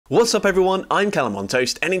What's up everyone, I'm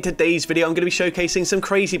CallumOnToast, and in today's video I'm going to be showcasing some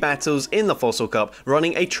crazy battles in the Fossil Cup,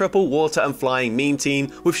 running a triple water and flying meme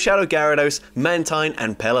team with Shadow Gyarados, Mantine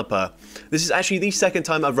and Pelipper. This is actually the second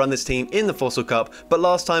time I've run this team in the Fossil Cup, but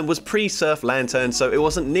last time was pre-Surf Lanturn, so it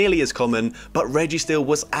wasn't nearly as common, but Registeel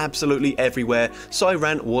was absolutely everywhere, so I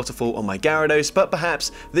ran Waterfall on my Gyarados, but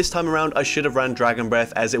perhaps this time around I should have ran Dragon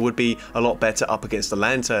Breath as it would be a lot better up against the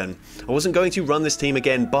Lanturn. I wasn't going to run this team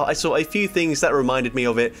again, but I saw a few things that reminded me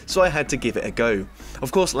of it, so I had to give it a go.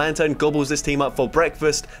 Of course, Lanturn gobbles this team up for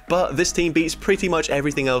breakfast, but this team beats pretty much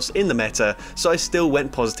everything else in the meta, so I still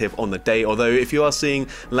went positive on the day, although if you are seeing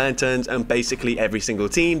Lanturns and basically every single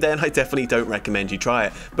team, then I definitely don't recommend you try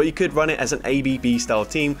it, but you could run it as an ABB style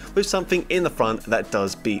team with something in the front that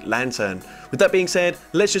does beat Lanturn. With that being said,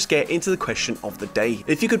 let's just get into the question of the day.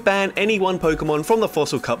 If you could ban any one Pokemon from the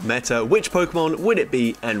Fossil Cup meta, which Pokemon would it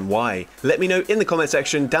be and why? Let me know in the comment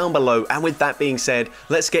section down below, and with that being said,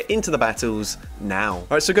 let's get into the battles now.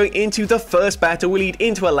 Alright, so going into the first battle, we lead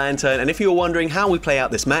into a Lanturn, and if you're wondering how we play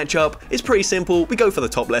out this matchup, it's pretty simple. We go for the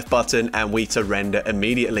top left button and we surrender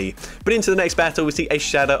immediately. But into the next battle, we see a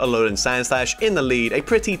Shadow, Alolan Sandslash in the lead, a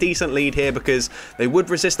pretty decent lead here because they would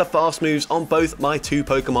resist the fast moves on both my two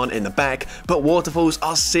Pokemon in the back, but Waterfalls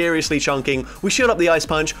are seriously chunking. We shield up the Ice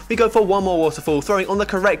Punch, we go for one more Waterfall, throwing on the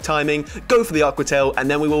correct timing, go for the Aqua Tail, and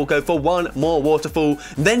then we will go for one more Waterfall,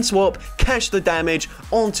 then swap, catch the damage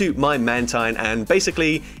onto my Mantine, and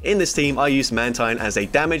basically in this team I use Mantine as a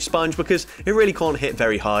damage sponge because it really can't hit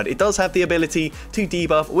very hard. It does have the ability to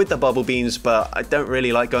debuff with the Bubble Beams, but I don't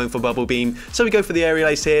really like going for Bubble Beam, so we go for the Aerial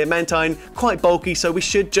Ace here. Mantine quite bulky, so we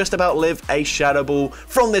should just about live a Shadow Ball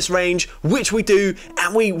from this range, which we do,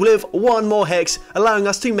 and we live one more Hex, allowing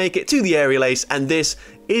us to make it to the Aerial Ace, and this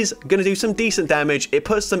is going to do some decent damage. It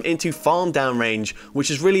puts them into farm down range, which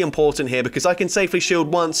is really important here because I can safely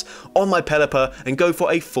shield once on my Pelipper and go for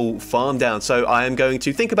a full farm down. So I am going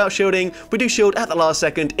to think about shielding. We do shield at the last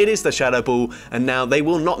second. It is the Shadow Ball, and now they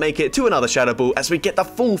will not make it to another Shadow Ball as we get the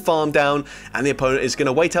full farm down, and the opponent is going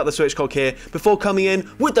to wait out the switch clock here before coming in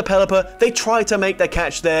with the Pelipper. They try to make their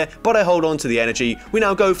catch there, but I hold on to the energy. We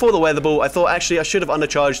now go for the Weather Ball. I thought actually I should have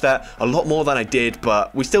undercharged that a lot more than I did,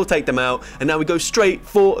 but we still take them out, and now we go straight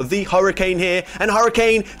for the Hurricane here, and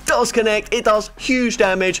Hurricane does connect. It does huge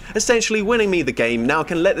damage, essentially winning me the game. Now I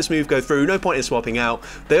can let this move go through, no point in swapping out.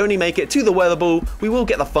 They only make it to the Weather Ball. We will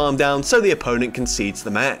get the farm down, so the opponent concedes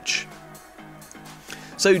the match.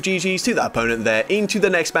 So GG's to that opponent there. Into the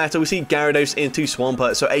next battle, we see Gyarados into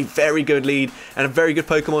Swampert, so a very good lead and a very good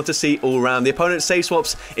Pokemon to see all around. The opponent save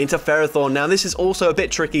swaps into Ferrothorn. Now this is also a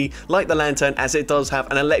bit tricky like the Lanturn as it does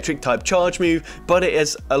have an electric type charge move, but it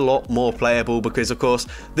is a lot more playable because of course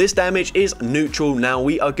this damage is neutral. Now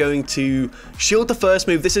we are going to shield the first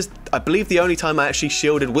move. This is I believe the only time I actually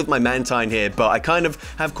shielded with my Mantine here, but I kind of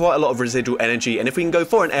have quite a lot of residual energy, and if we can go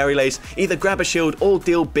for an Aerial Ace, either grab a shield or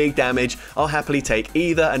deal big damage, I'll happily take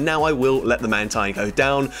either. And now I will let the Mantine go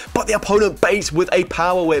down, but the opponent baits with a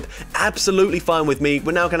Power Whip. Absolutely fine with me.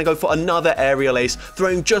 We're now going to go for another Aerial Ace,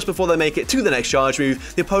 throwing just before they make it to the next charge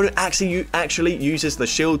move. The opponent actually uses the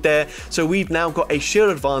shield there, so we've now got a shield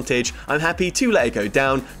advantage. I'm happy to let it go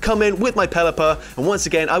down, come in with my Pelipper, and once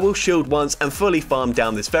again I will shield once and fully farm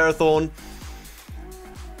down this Ferrothorn.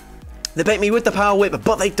 They bait me with the Power Whip,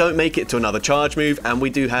 but they don't make it to another charge move, and we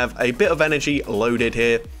do have a bit of energy loaded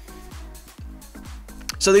here.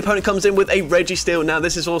 So the opponent comes in with a Registeel. Now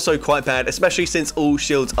this is also quite bad, especially since all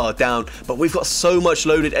shields are down, but we've got so much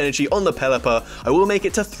loaded energy on the Pelipper. I will make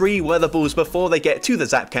it to 3 Weather Balls before they get to the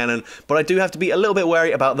Zap Cannon, but I do have to be a little bit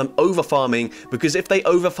wary about them over farming, because if they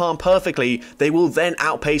over farm perfectly, they will then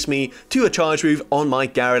outpace me to a charge move on my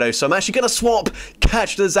Gyarados. So I'm actually going to swap,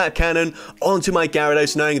 catch the Zap Cannon onto my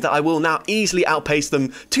Gyarados, knowing that I will now easily outpace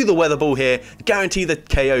them to the Weather Ball here, guarantee the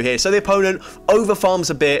KO here. So the opponent over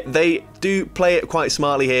farms a bit. They do play it quite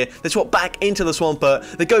smartly here. They swap back into the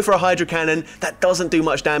Swampert. They go for a Hydro Cannon. That doesn't do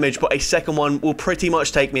much damage, but a second one will pretty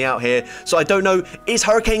much take me out here. So I don't know, is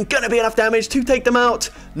Hurricane gonna be enough damage to take them out?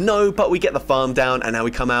 No, but we get the farm down, and now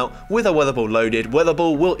we come out with a Weather Ball loaded. Weather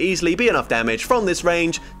Ball will easily be enough damage from this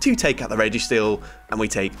range to take out the Registeel, and we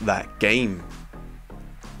take that game.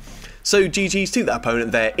 So GG's to that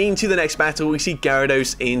opponent there. Into the next battle, we see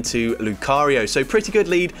Gyarados into Lucario. So pretty good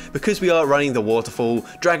lead because we are running the Waterfall.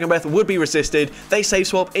 Dragon Breath would be resisted. They save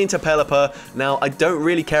swap into Pelipper. Now, I don't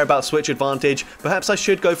really care about switch advantage. Perhaps I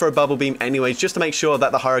should go for a Bubble Beam anyways, just to make sure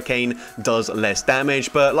that the Hurricane does less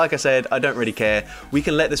damage. But like I said, I don't really care. We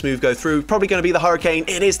can let this move go through. Probably going to be the Hurricane.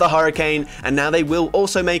 It is the Hurricane. And now they will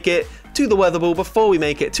also make it to the Weather Ball before we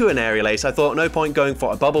make it to an Aerial Ace. I thought no point going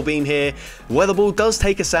for a Bubble Beam here. Weather Ball does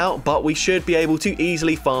take us out, but we should be able to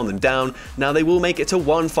easily farm them down. Now they will make it to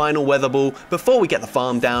one final Weather Ball before we get the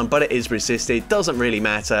farm down, but it is resisted, doesn't really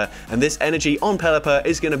matter, and this energy on Pelipper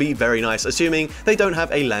is going to be very nice, assuming they don't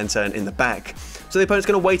have a Lanturn in the back. So the opponent's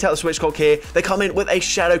going to wait out the Switch Clock here. They come in with a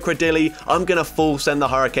Shadow Cradilly. I'm going to full send the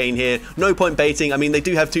Hurricane here. No point baiting. I mean, they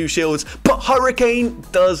do have 2 shields, but Hurricane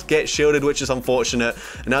does get shielded, which is unfortunate.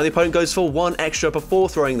 And now the opponent goes for 1 extra before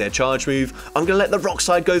throwing their charge move. I'm going to let the Rock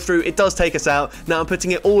Slide go through. It does take us out. Now I'm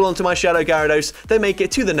putting it all onto my Shadow Gyarados. They make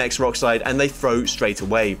it to the next Rock Slide and they throw straight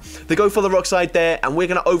away. They go for the Rock Slide there, and we're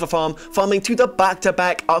going to overfarm, farming to the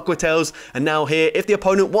back-to-back Aqua Tails. And now here, if the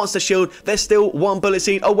opponent wants to shield, they're still 1 Bullet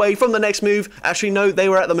Seed away from the next move. Actually, no, they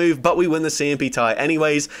were at the move, but we win the CMP tie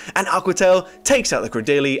anyways. And Aqua Tail takes out the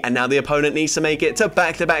Cradilly, and now the opponent needs to make it to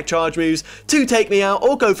back-to-back charge moves to take me out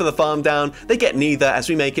or go for the farm down. They get neither as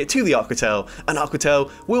we make it to the Aqua Tail, and Aqua Tail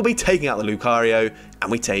will be taking out the Lucario, and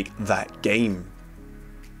we take that game.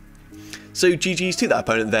 So GG's to that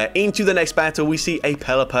opponent there. Into the next battle, we see a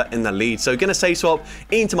Pelipper in the lead. So gonna say swap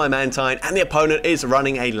into my Mantine, and the opponent is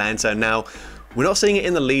running a Lanturn now. We're not seeing it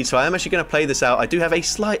in the lead, so I am actually going to play this out. I do have a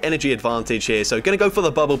slight energy advantage here, so going to go for the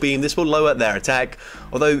Bubble Beam. This will lower their attack,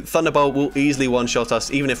 although Thunderbolt will easily one-shot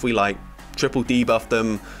us, even if we, like, triple debuff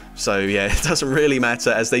them. So, yeah, it doesn't really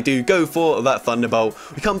matter, as they do go for that Thunderbolt.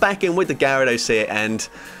 We come back in with the Gyarados here, and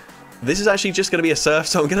this is actually just going to be a Surf,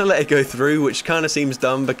 so I'm going to let it go through, which kind of seems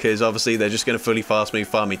dumb because obviously they're just going to fully fast move,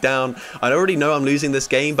 farm me down. I already know I'm losing this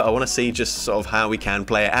game, but I want to see just sort of how we can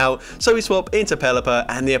play it out. So we swap into Pelipper,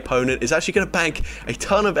 and the opponent is actually going to bank a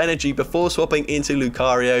ton of energy before swapping into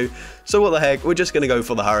Lucario. So what the heck, we're just going to go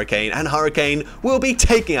for the Hurricane, and Hurricane will be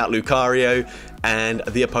taking out Lucario. And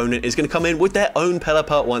the opponent is going to come in with their own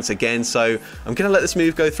Pelipper once again, so I'm going to let this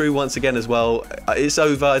move go through once again as well. It's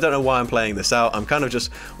over. I don't know why I'm playing this out. I'm kind of just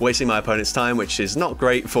wasting my opponent's time, which is not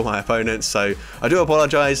great for my opponents, so I do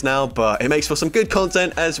apologize now, but it makes for some good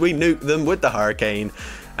content as we nuke them with the Hurricane.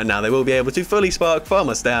 And now they will be able to fully spark, farm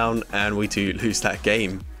us down, and we do lose that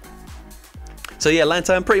game. So yeah,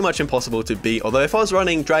 Lanturn pretty much impossible to beat, although if I was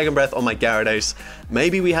running Dragon Breath on my Gyarados,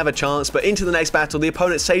 maybe we have a chance. But into the next battle, the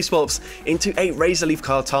opponent save swaps into a Razor Leaf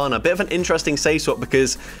Kartana. Bit of an interesting save swap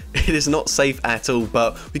because it is not safe at all,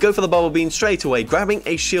 but we go for the Bubble Beam straight away, grabbing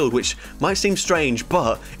a shield, which might seem strange,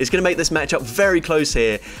 but it's going to make this matchup very close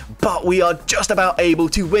here. But we are just about able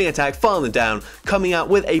to wing attack, farm them down, coming out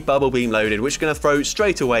with a Bubble Beam loaded, which is going to throw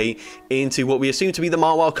straight away into what we assume to be the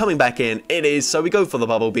Marwile coming back in. It is, so we go for the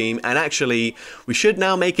Bubble Beam, and actually we should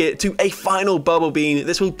now make it to a final Bubble Beam.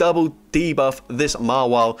 This will double debuff this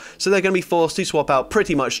Marwile, so they're going to be forced to swap out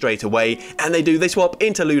pretty much straight away, and they do. They swap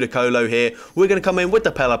into Ludicolo here. We're going to come in with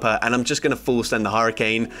the Pelipper, and I'm just going to full send the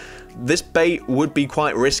Hurricane. This bait would be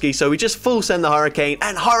quite risky, so we just full send the Hurricane,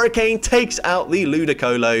 and Hurricane takes out the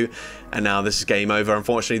Ludicolo. And now this is game over.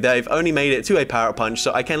 Unfortunately, they've only made it to a Power Punch,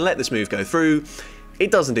 so I can let this move go through. It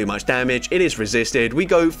doesn't do much damage, it is resisted. We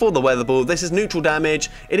go for the Weather Ball. This is neutral damage.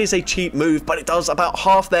 It is a cheap move, but it does about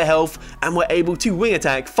half their health, and we're able to wing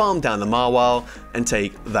attack, farm down the Marwile, and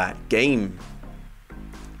take that game.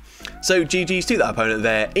 So GG's to that opponent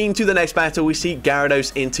there. Into the next battle, we see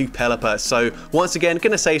Gyarados into Pelipper. So once again,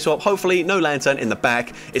 gonna say swap. Hopefully no Lanturn in the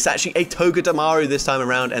back. It's actually a Togedemaru this time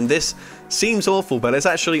around, and this seems awful, but it's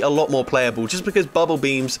actually a lot more playable just because Bubble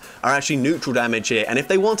Beams are actually neutral damage here. And if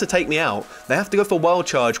they want to take me out, they have to go for Wild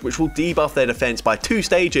Charge, which will debuff their defense by 2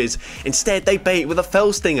 stages. Instead, they bait with a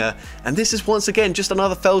Fell Stinger, and this is once again just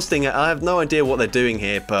another Fell Stinger. I have no idea what they're doing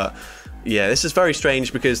here, but yeah, this is very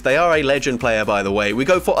strange because they are a legend player, by the way. We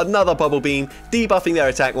go for another Bubble Beam, debuffing their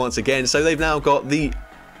attack once again, so they've now got the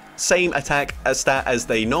same attack stat as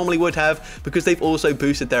they normally would have because they've also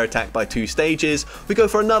boosted their attack by 2 stages. We go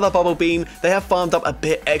for another Bubble Beam. They have farmed up a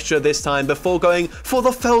bit extra this time before going for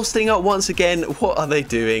the Fell Stinger once again. What are they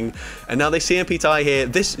doing? And now they CMP tie here.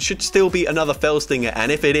 This should still be another Fell Stinger,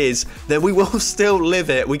 and if it is, then we will still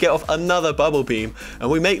live it. We get off another Bubble Beam,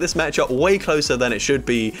 and we make this matchup way closer than it should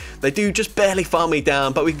be. They do just barely farm me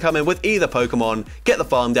down, but we can come in with either Pokemon, get the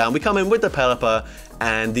farm down. We come in with the Pelipper,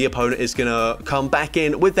 and the opponent is going to come back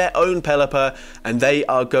in with their own Pelipper, and they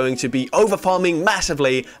are going to be over-farming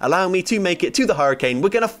massively, allowing me to make it to the Hurricane. We're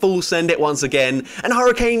going to full send it once again, and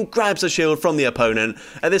Hurricane grabs a shield from the opponent.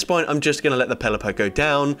 At this point, I'm just going to let the Pelipper go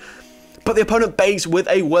down. But the opponent baits with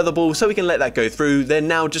a Weather Ball, so we can let that go through. They're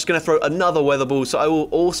now just going to throw another Weather Ball, so I will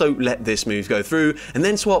also let this move go through, and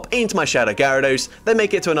then swap into my Shadow Gyarados. They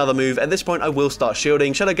make it to another move. At this point, I will start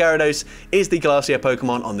shielding. Shadow Gyarados is the Glacier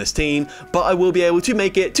Pokemon on this team, but I will be able to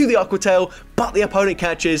make it to the Aqua Tail, but the opponent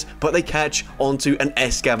catches, but they catch onto an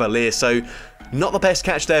Escavalier. So not the best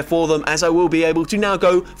catch there for them, as I will be able to now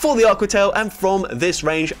go for the Aqua Tail, and from this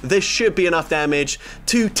range, this should be enough damage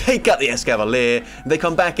to take out the Escavalier. They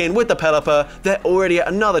come back in with the Pelipper. They're already at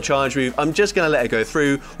another charge move. I'm just going to let it go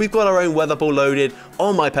through. We've got our own Weather Ball loaded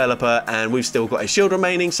on my Pelipper, and we've still got a shield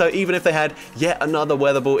remaining, so even if they had yet another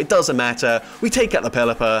Weather Ball, it doesn't matter. We take out the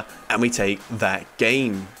Pelipper, and we take that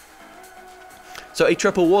game. So a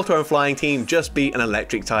triple water and flying team just beat an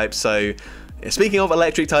electric type, so speaking of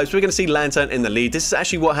electric types, we're going to see Lanturn in the lead. This is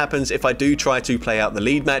actually what happens if I do try to play out the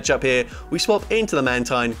lead matchup here. We swap into the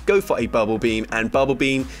Mantine, go for a Bubble Beam, and Bubble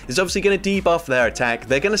Beam is obviously going to debuff their attack.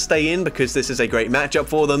 They're going to stay in because this is a great matchup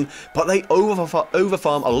for them, but they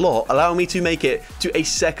overfarm a lot, allowing me to make it to a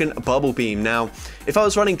second Bubble Beam. Now, if I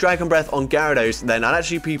was running Dragon Breath on Gyarados, then I'd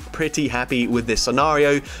actually be pretty happy with this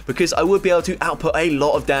scenario because I would be able to output a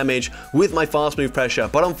lot of damage with my fast move pressure,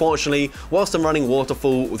 but unfortunately, whilst I'm running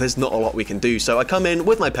Waterfall, there's not a lot we can do. So I come in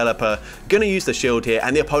with my Pelipper, gonna use the shield here,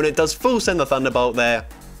 and the opponent does full send the Thunderbolt there.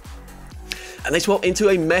 And they swap into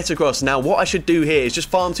a Metagross. Now what I should do here is just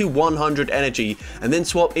farm to 100 energy and then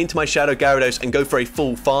swap into my Shadow Gyarados and go for a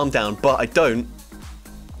full farm down, but I don't.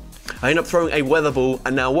 I end up throwing a Weather Ball,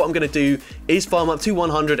 and now what I'm going to do is farm up to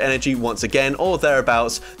 100 energy once again, or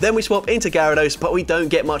thereabouts. Then we swap into Gyarados, but we don't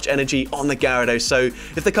get much energy on the Gyarados, so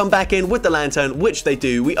if they come back in with the Lanturn, which they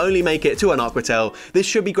do, we only make it to an Aqua Tail. This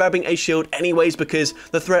should be grabbing a shield anyways, because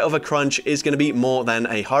the threat of a Crunch is going to be more than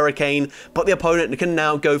a Hurricane, but the opponent can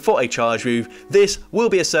now go for a charge move. This will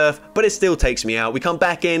be a Surf, but it still takes me out. We come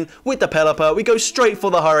back in with the Pelipper, we go straight for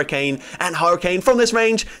the Hurricane, and Hurricane from this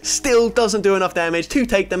range still doesn't do enough damage to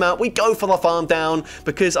take them out. We go for the farm down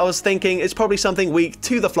because I was thinking it's probably something weak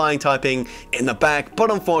to the flying typing in the back,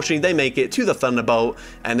 but unfortunately they make it to the Thunderbolt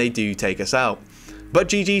and they do take us out. But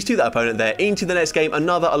GG's to that opponent there. Into the next game,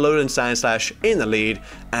 another Alolan Sandslash in the lead,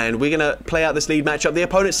 and we're going to play out this lead matchup. The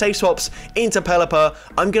opponent safe swaps into Pelipper.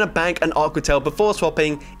 I'm going to bank an Aqua Tail before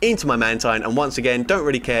swapping into my Mantine, and once again, don't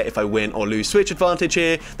really care if I win or lose switch advantage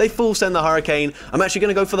here. They full send the Hurricane. I'm actually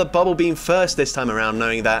going to go for the Bubble Beam first this time around,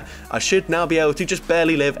 knowing that I should now be able to just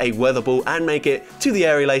barely live a Weather Ball and make it to the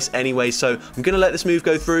Aerial Ace anyway, so I'm going to let this move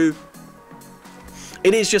go through.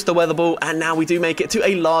 It is just a Weather Ball, and now we do make it to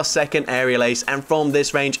a last second Aerial Ace, and from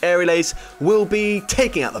this range, Aerial Ace will be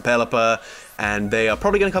taking out the Pelipper, and they are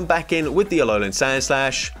probably going to come back in with the Alolan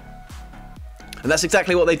Sandslash. And that's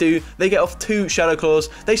exactly what they do. They get off 2 Shadow Claws,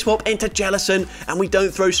 they swap into Jellicent, and we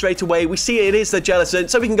don't throw straight away. We see it is the Jellicent,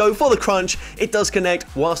 so we can go for the Crunch. It does connect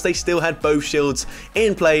whilst they still had both shields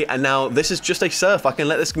in play, and now this is just a Surf. I can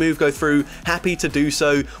let this move go through, happy to do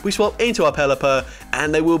so. We swap into our Pelipper,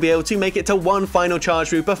 and they will be able to make it to one final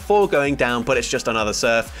charge move before going down, but it's just another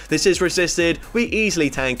Surf. This is resisted, we easily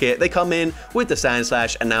tank it. They come in with the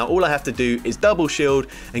Sandslash, and now all I have to do is double shield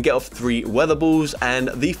and get off 3 Weather Balls, and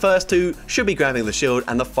the first 2 should be grabbing the shield,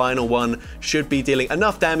 and the final one should be dealing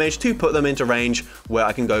enough damage to put them into range where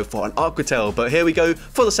I can go for an Aqua Tail. But here we go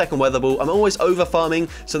for the second Weather Ball. I'm always over farming,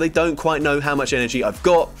 so they don't quite know how much energy I've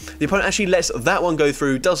got. The opponent actually lets that one go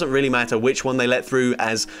through. Doesn't really matter which one they let through,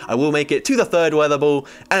 as I will make it to the third Weather Ball,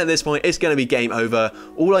 and at this point it's going to be game over.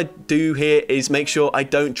 All I do here is make sure I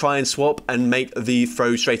don't try and swap and make the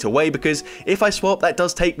throw straight away, because if I swap, that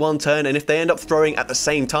does take one turn, and if they end up throwing at the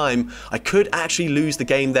same time, I could actually lose the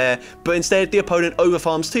game there. But instead, the opponent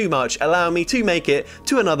overfarms too much, allowing me to make it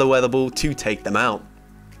to another Weather Ball to take them out.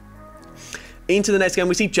 Into the next game,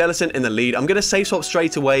 we see Jellicent in the lead. I'm going to safe swap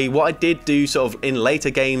straight away. What I did do sort of in later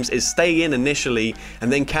games is stay in initially and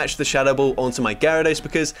then catch the Shadow Ball onto my Gyarados,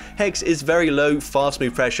 because Hex is very low fast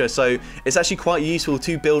move pressure, so it's actually quite useful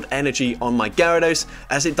to build energy on my Gyarados,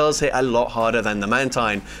 as it does hit a lot harder than the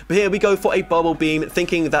Mantine. But here we go for a Bubble Beam,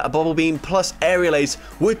 thinking that a Bubble Beam plus Aerial Ace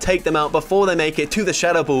would take them out before they make it to the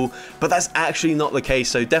Shadow Ball, but that's actually not the case,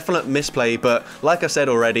 so definite misplay. But like I said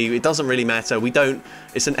already, it doesn't really matter.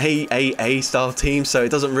 It's an AAA style team, so it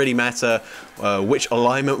doesn't really matter which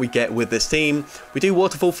alignment we get with this team. We do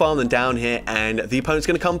Waterfall farm them down here, and the opponent's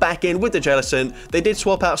going to come back in with the Jellicent. They did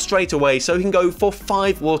swap out straight away, so we can go for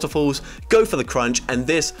 5 Waterfalls, go for the Crunch, and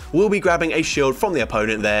this will be grabbing a shield from the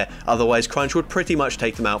opponent there. Otherwise, Crunch would pretty much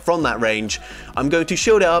take them out from that range. I'm going to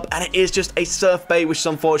shield it up, and it is just a Surf bait, which is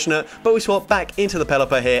unfortunate, but we swap back into the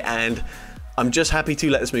Pelipper here, and I'm just happy to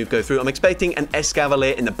let this move go through. I'm expecting an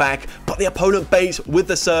Escavalier in the back, but the opponent baits with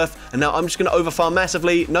the Surf, and now I'm just going to overfarm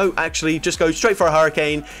massively. No, actually, just go straight for a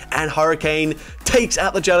Hurricane, and Hurricane takes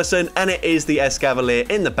out the Jellicent, and it is the Escavalier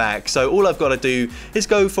in the back. So all I've got to do is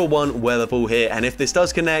go for one Weather Ball here, and if this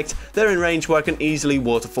does connect, they're in range where I can easily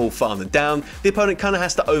Waterfall farm them down. The opponent kind of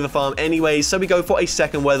has to overfarm anyways, so we go for a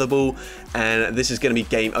second Weather Ball, and this is going to be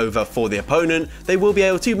game over for the opponent. They will be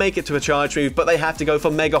able to make it to a charge move, but they have to go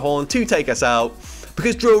for Mega Horn to take us out,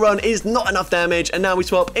 because Drill Run is not enough damage, and now we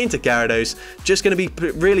swap into Gyarados. Just going to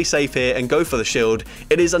be really safe here and go for the shield.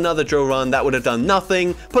 It is another Drill Run that would have done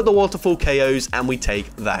nothing, put the Waterfall KOs, and we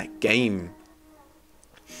take that game.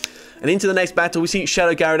 And into the next battle, we see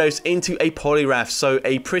Shadow Gyarados into a Poliwrath, so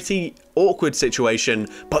a pretty awkward situation,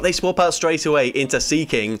 but they swap out straight away into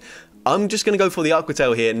Seeking. I'm just going to go for the Aqua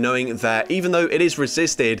Tail here, knowing that even though it is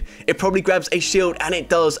resisted, it probably grabs a shield, and it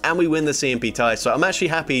does, and we win the CMP tie. So I'm actually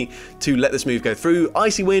happy to let this move go through.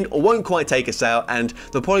 Icy Wind won't quite take us out, and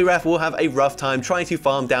the Poliwrath will have a rough time trying to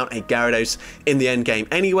farm down a Gyarados in the end game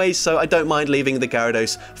anyways, so I don't mind leaving the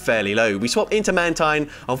Gyarados fairly low. We swap into Mantine,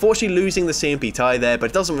 unfortunately losing the CMP tie there, but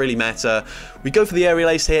it doesn't really matter. We go for the Aerial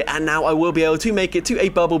Ace here, and now I will be able to make it to a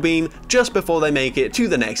Bubble Beam just before they make it to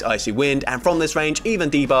the next Icy Wind, and from this range, even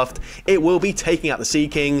debuffed, it will be taking out the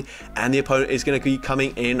Seeking, and the opponent is going to be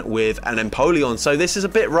coming in with an Empoleon. So this is a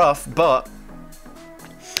bit rough, but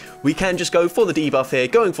we can just go for the debuff here,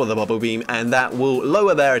 going for the Bubble Beam, and that will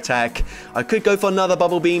lower their attack. I could go for another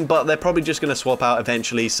Bubble Beam, but they're probably just going to swap out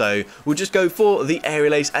eventually, so we'll just go for the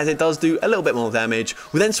Aerial Ace, as it does do a little bit more damage.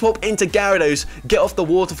 We then swap into Gyarados, get off the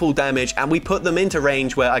Waterfall damage, and we put them into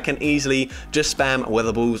range where I can easily just spam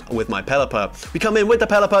Weather Balls with my Pelipper. We come in with the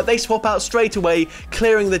Pelipper, they swap out straight away,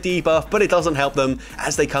 clearing the debuff, but it doesn't help them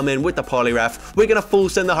as they come in with the Poliwrath. We're going to full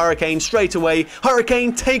send the Hurricane straight away.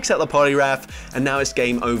 Hurricane takes out the Poliwrath, and now it's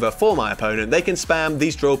game over for my opponent. They can spam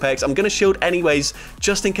these Drill Pecks. I'm going to shield anyways,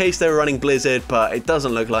 just in case they're running Blizzard, but it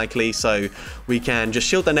doesn't look likely, so we can just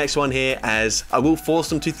shield the next one here, as I will force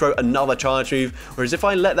them to throw another charge move, whereas if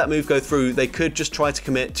I let that move go through, they could just try to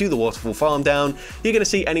commit to the Waterfall farm down. You're going to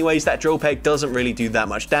see anyways that Drill Peck doesn't really do that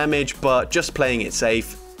much damage, but just playing it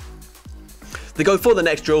safe. They go for the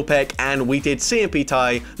next Drill Peck, and we did CMP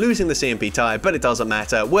tie, losing the CMP tie, but it doesn't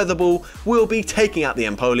matter. Weather Ball will be taking out the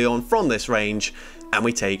Empoleon from this range, and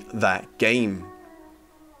we take that game.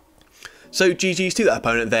 So GG's to that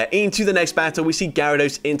opponent there. Into the next battle, we see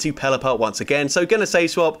Gyarados into Pelipper once again. So gonna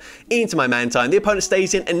save swap into my Mantine. The opponent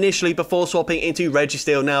stays in initially before swapping into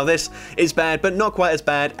Registeel. Now this is bad, but not quite as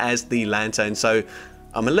bad as the Lanturn. So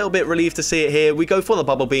I'm a little bit relieved to see it here. We go for the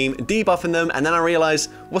Bubble Beam, debuffing them, and then I realize,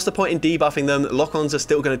 what's the point in debuffing them? Lock-ons are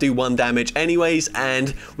still going to do 1 damage anyways,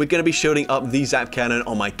 and we're going to be shielding up the Zap Cannon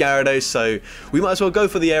on my Gyarados, so we might as well go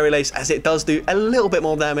for the Aerial Ace, as it does do a little bit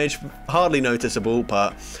more damage, hardly noticeable,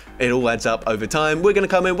 but it all adds up over time. We're going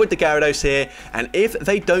to come in with the Gyarados here, and if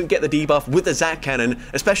they don't get the debuff with the Zap Cannon,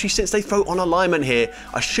 especially since they throw on alignment here,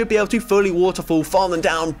 I should be able to fully Waterfall, farm them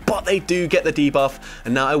down, but they do get the debuff,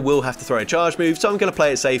 and now I will have to throw a charge move, so I'm going to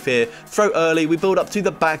play it safe here. Throw early, we build up to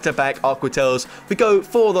the back-to-back Aqua Tails. We go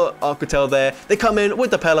for the Aqua Tail there. They come in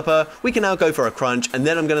with the Pelipper. We can now go for a Crunch, and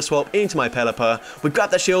then I'm going to swap into my Pelipper. We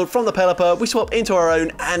grab the shield from the Pelipper. We swap into our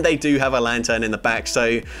own, and they do have a Lanturn in the back,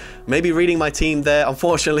 so maybe reading my team there.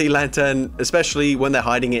 Unfortunately, Lanturn, especially when they're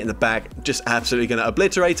hiding it in the back, just absolutely going to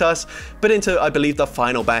obliterate us. But into, I believe, the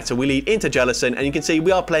final battle, we lead into Jellicent, and you can see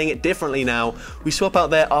we are playing it differently now. We swap out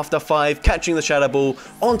there after 5, catching the Shadow Ball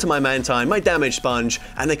onto my Mantine, my Damage Sponge,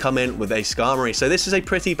 and they come in with a Skarmory. So this is a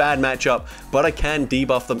pretty bad matchup, but I can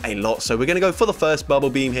debuff them a lot. So we're going to go for the first Bubble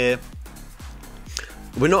Beam here.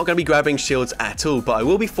 We're not going to be grabbing shields at all, but I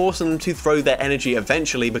will be forcing them to throw their energy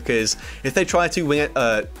eventually, because if they try to wing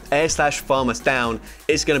it, air/farm us down,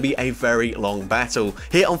 it's going to be a very long battle.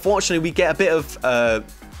 Here, unfortunately, we get a bit of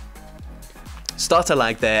starter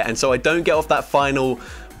lag there, and so I don't get off that final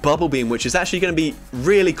Bubble Beam, which is actually going to be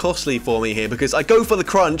really costly for me here, because I go for the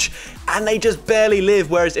Crunch and they just barely live,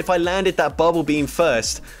 whereas if I landed that Bubble Beam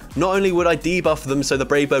first, not only would I debuff them so the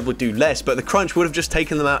Brave Bird would do less, but the Crunch would have just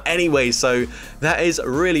taken them out anyway, so that is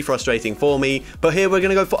really frustrating for me. But here we're going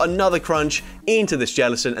to go for another Crunch into this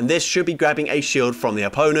Jellicent, and this should be grabbing a shield from the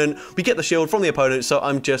opponent. We get the shield from the opponent, so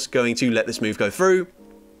I'm just going to let this move go through.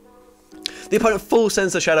 The opponent full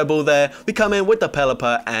sends the Shadow Ball there. We come in with the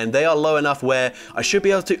Pelipper, and they are low enough where I should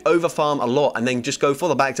be able to overfarm a lot and then just go for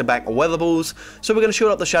the back-to-back Weather Balls. So we're going to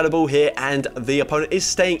shield up the Shadow Ball here, and the opponent is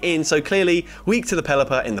staying in, so clearly weak to the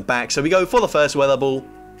Pelipper in the back. So we go for the first Weather Ball.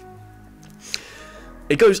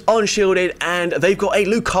 It goes unshielded, and they've got a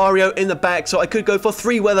Lucario in the back, so I could go for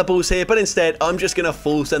 3 Weather Balls here, but instead I'm just going to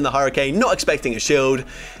full send the Hurricane, not expecting a shield.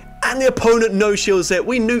 and the opponent no shields it,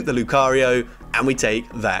 we nuke the Lucario, and we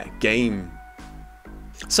take that game.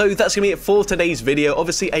 So that's going to be it for today's video.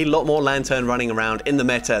 Obviously a lot more Lanturn running around in the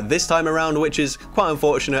meta this time around, which is quite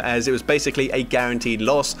unfortunate as it was basically a guaranteed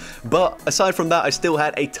loss. But aside from that, I still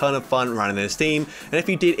had a ton of fun running this team. And if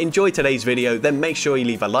you did enjoy today's video, then make sure you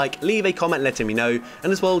leave a like, leave a comment letting me know.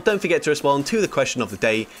 And as well, don't forget to respond to the question of the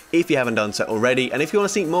day if you haven't done so already. And if you want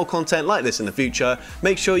to see more content like this in the future,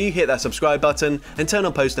 make sure you hit that subscribe button and turn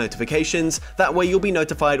on post notifications. That way you'll be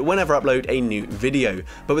notified whenever I upload a new video.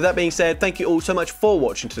 But with that being said, thank you all so much for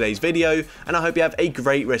watching today's video, and I hope you have a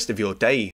great rest of your day.